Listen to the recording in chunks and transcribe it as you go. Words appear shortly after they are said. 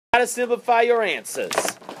How to simplify your answers.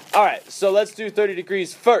 Alright, so let's do 30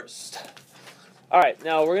 degrees first. Alright,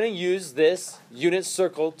 now we're going to use this unit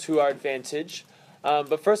circle to our advantage.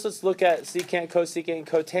 But first let's look at secant, cosecant, and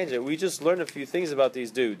cotangent. We just learned a few things about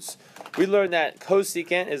these dudes. We learned that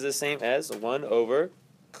cosecant is the same as 1 over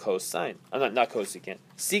cosine. Not cosecant.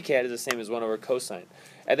 Secant is the same as 1 over cosine.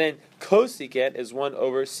 And then cosecant is 1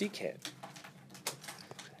 over secant.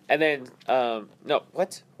 And then, no,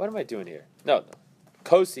 what am I doing here? No.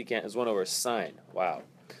 Cosecant is 1 over sine. Wow.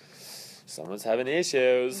 Someone's having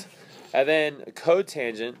issues. And then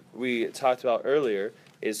cotangent, we talked about earlier,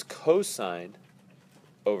 is cosine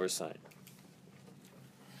over sine.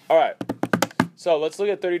 Alright, so let's look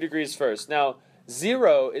at 30 degrees first. Now,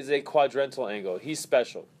 0 is a quadrantal angle. He's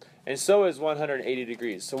special. And so is 180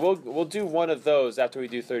 degrees. So we'll do one of those after we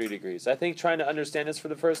do 30 degrees. I think trying to understand this for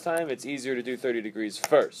the first time, it's easier to do 30 degrees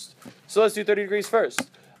first. So let's do 30 degrees first.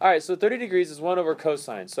 Alright, so 30 degrees is 1 over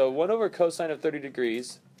cosine. So 1 over cosine of 30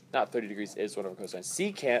 degrees, not 30 degrees is 1 over cosine.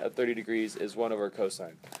 Secant of 30 degrees is 1 over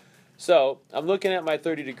cosine. So I'm looking at my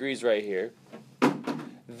 30 degrees right here.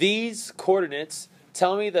 These coordinates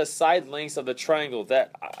tell me the side lengths of the triangle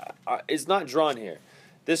that is not drawn here.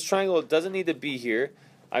 This triangle doesn't need to be here.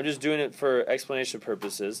 I'm just doing it for explanation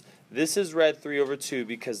purposes. This is rad 3 over 2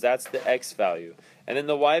 because that's the x value. And then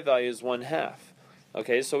the y value is 1/2.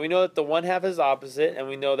 Okay, so we know that the 1/2 is opposite, and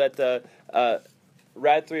we know that the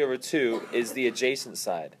rad 3 over 2 is the adjacent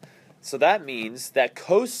side. So that means that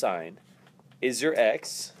cosine is your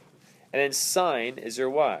x, and then sine is your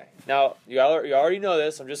y. Now, you already know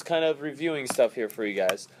this. I'm just kind of reviewing stuff here for you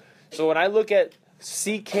guys. So when I look at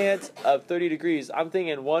secant of 30 degrees, I'm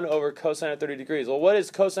thinking 1 over cosine of 30 degrees. Well, what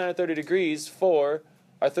is cosine of 30 degrees for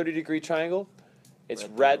our 30-degree triangle? It's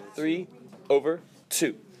rad 3 over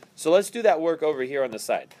 2. So let's do that work over here on the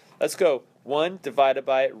side. Let's go 1 divided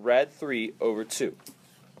by rad 3 over 2.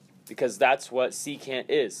 Because that's what secant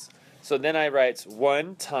is. So then I write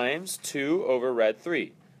 1 times 2 over rad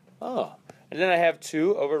 3. Oh. And then I have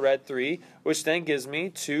 2 over rad 3, which then gives me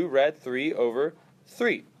 2 rad 3 over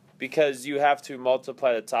 3. Because you have to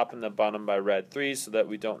multiply the top and the bottom by rad 3 so that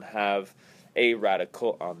we don't have a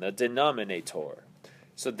radical on the denominator.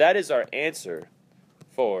 So that is our answer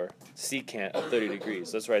for secant of 30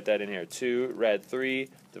 degrees. Let's write that in here. 2 rad 3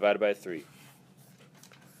 divided by 3.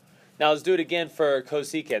 Now let's do it again for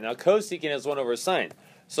cosecant. Now cosecant is 1 over sine.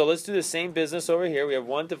 So let's do the same business over here. We have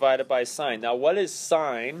 1 divided by sine. Now what is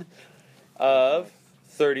sine of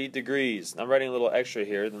 30 degrees? I'm writing a little extra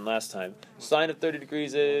here than last time. Sine of 30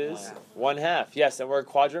 degrees is 1/2. Yes, and we're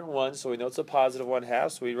quadrant 1, so we know it's a positive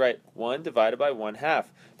 1/2. So we write 1 divided by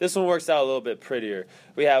 1/2. This one works out a little bit prettier.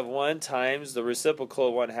 We have 1 times the reciprocal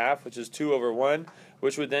of 1/2, which is 2 over 1,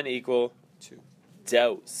 which would then equal 2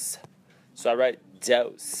 dose. So I write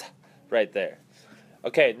dose right there.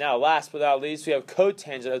 Okay, now last but not least, we have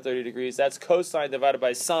cotangent of 30 degrees. That's cosine divided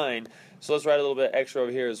by sine. So let's write a little bit extra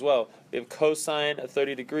over here as well. We have cosine of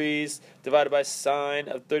 30 degrees divided by sine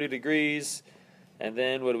of 30 degrees. And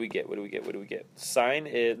then what do we get? Cosine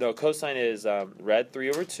is rad 3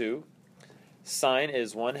 over 2. Sine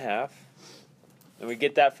is 1/2. And we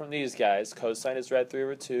get that from these guys. Cosine is rad 3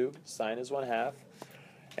 over 2. Sine is 1/2.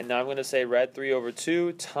 And now I'm going to say rad 3 over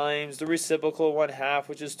 2 times the reciprocal 1/2,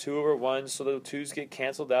 which is 2 over 1. So the 2's get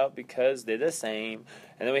canceled out because they're the same.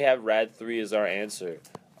 And then we have rad 3 as our answer.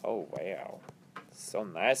 Oh, wow. So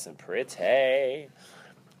nice and pretty.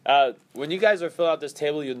 When you guys are filling out this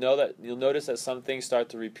table, you'll notice that some things start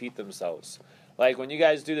to repeat themselves. Like when you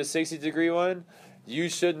guys do the 60-degree one, you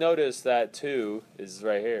should notice that 2 is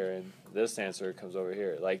right here, and this answer comes over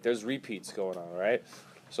here. Like there's repeats going on, right?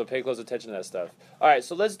 So pay close attention to that stuff. All right,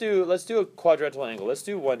 so let's do a quadrantal angle. Let's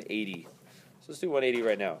do 180. So let's do 180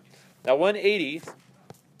 right now. Now 180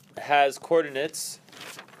 has coordinates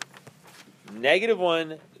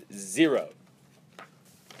 -1, 0.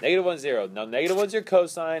 -1, 0. Now -1 is your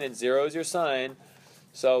cosine and 0 is your sine.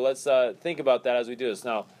 So let's think about that as we do this.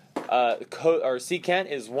 Now, secant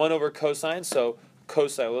is 1 over cosine. So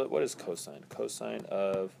cosine, what is cosine? Cosine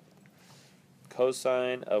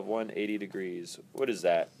of 180 degrees. What is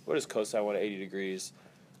that? What is cosine 180 degrees?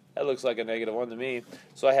 That looks like a -1 to me.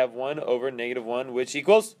 So I have 1 over -1, which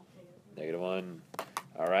equals -1.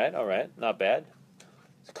 All right, not bad.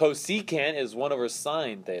 Cosecant is 1 over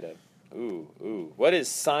sine theta. Ooh. What is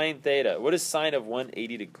sine theta? What is sine of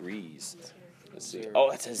 180 degrees? Let's see.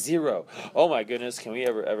 Oh, it's a 0. Oh my goodness. Can we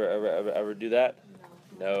ever do that?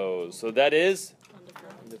 No. So that is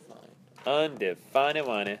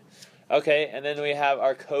undefined. Okay, and then we have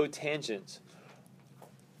our cotangent.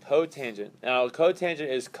 Now, cotangent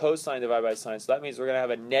is cosine divided by sine. So that means we're going to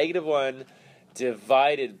have a -1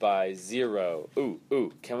 divided by 0.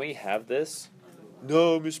 Ooh, can we have this?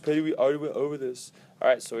 No, Miss Patey, we already went over this.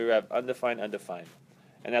 Alright, so we have undefined.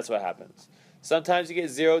 And that's what happens. Sometimes you get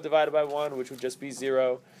 0 divided by 1, which would just be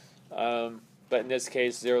 0. But in this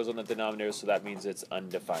case, 0 is on the denominator, so that means it's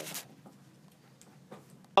undefined.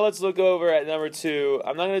 Now let's look over at number 2.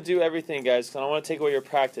 I'm not going to do everything, guys, because I don't want to take away your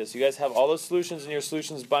practice. You guys have all the solutions in your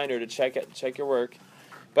solutions binder to check your work.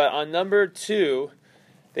 But on number 2,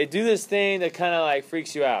 they do this thing that kind of like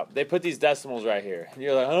freaks you out. They put these decimals right here. And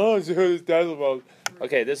you're like, oh, it's this decimal.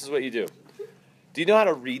 Okay, this is what you do. Do you know how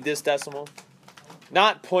to read this decimal?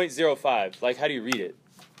 Not 0.05. Like, how do you read it?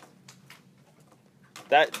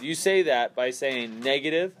 That you say that by saying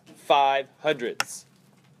 -5/100ths.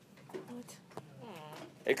 What?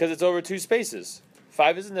 Because it's over 2 spaces.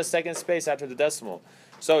 5 is in the second space after the decimal.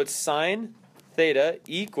 So it's sine theta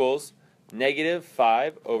equals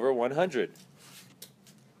 -5/100.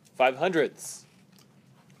 5/100ths.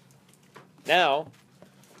 Now,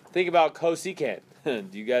 think about cosecant. Do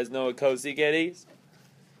you guys know what cosecant is?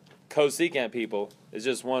 Cosecant, people, is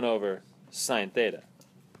just 1 over sine theta.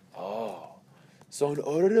 Oh. So in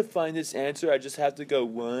order to find this answer, I just have to go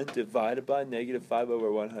 1 divided by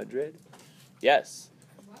 -5/100? Yes.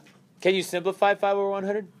 Can you simplify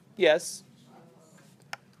 5/100? Yes.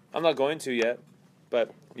 I'm not going to yet,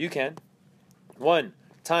 but you can. 1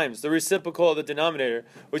 times the reciprocal of the denominator,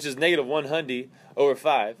 which is -100 over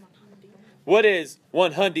 5. What is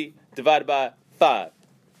 100 divided by 5?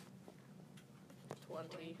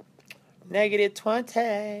 20.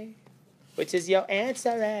 -20, which is your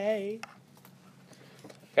answer.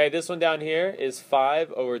 Okay, this one down here is 5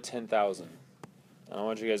 over 10,000. I don't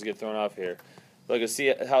want you guys to get thrown off here. Look, see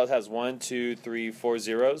how it has 1, 2, 3, 4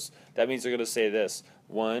 zeros? That means they're going to say this.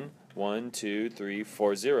 1, 1, 2, 3,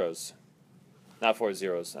 4 zeros. Not 4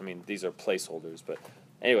 zeros. I mean, these are placeholders. But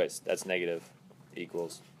anyways, that's negative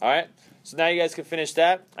equals. All right? So now you guys can finish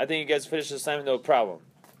that. I think you guys finished the assignment, no problem.